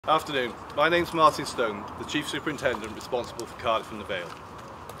Afternoon, my name's Martyn Stone, the Chief Superintendent responsible for Cardiff and the Vale.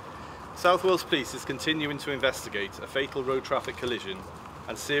 South Wales Police is continuing to investigate a fatal road traffic collision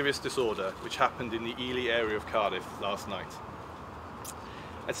and serious disorder which happened in the Ely area of Cardiff last night.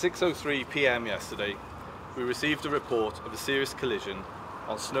 At 6:03 PM yesterday, we received a report of a serious collision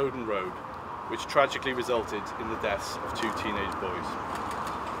on Snowden Road which tragically resulted in the deaths of two teenage boys.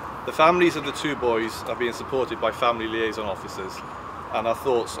 The families of the two boys are being supported by family liaison officers, and our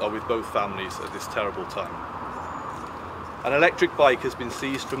thoughts are with both families at this terrible time. An electric bike has been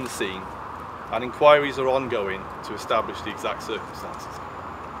seized from the scene and inquiries are ongoing to establish the exact circumstances.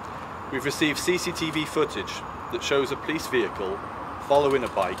 We've received CCTV footage that shows a police vehicle following a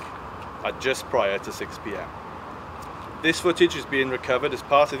bike at just prior to 6 PM. This footage is being recovered as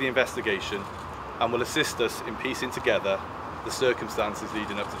part of the investigation and will assist us in piecing together the circumstances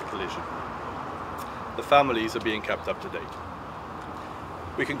leading up to the collision. The families are being kept up to date.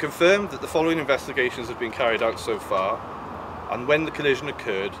 We can confirm that the following investigations have been carried out so far, and when the collision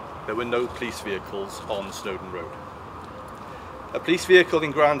occurred, there were no police vehicles on Snowden Road. A police vehicle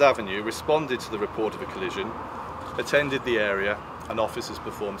in Grand Avenue responded to the report of a collision, attended the area, and officers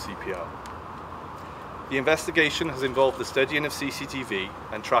performed CPR. The investigation has involved the studying of CCTV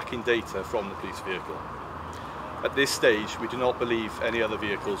and tracking data from the police vehicle. At this stage, we do not believe any other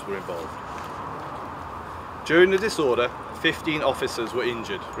vehicles were involved. During the disorder, 15 officers were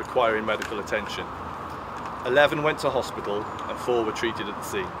injured, requiring medical attention. 11 went to hospital and 4 were treated at the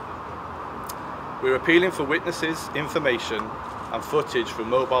scene. We're appealing for witnesses, information and footage from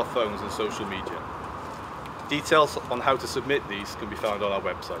mobile phones and social media. Details on how to submit these can be found on our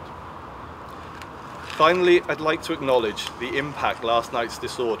website. Finally, I'd like to acknowledge the impact last night's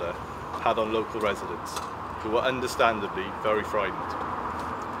disorder had on local residents, who were understandably very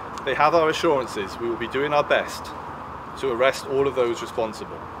frightened. They have our assurances we will be doing our best to arrest all of those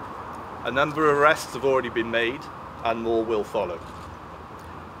responsible. A number of arrests have already been made and more will follow.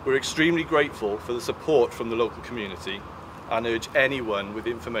 We're extremely grateful for the support from the local community and urge anyone with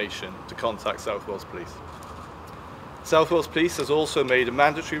information to contact South Wales Police. South Wales Police has also made a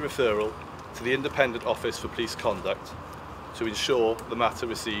mandatory referral to the Independent Office for Police Conduct to ensure the matter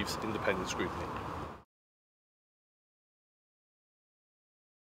receives independent scrutiny.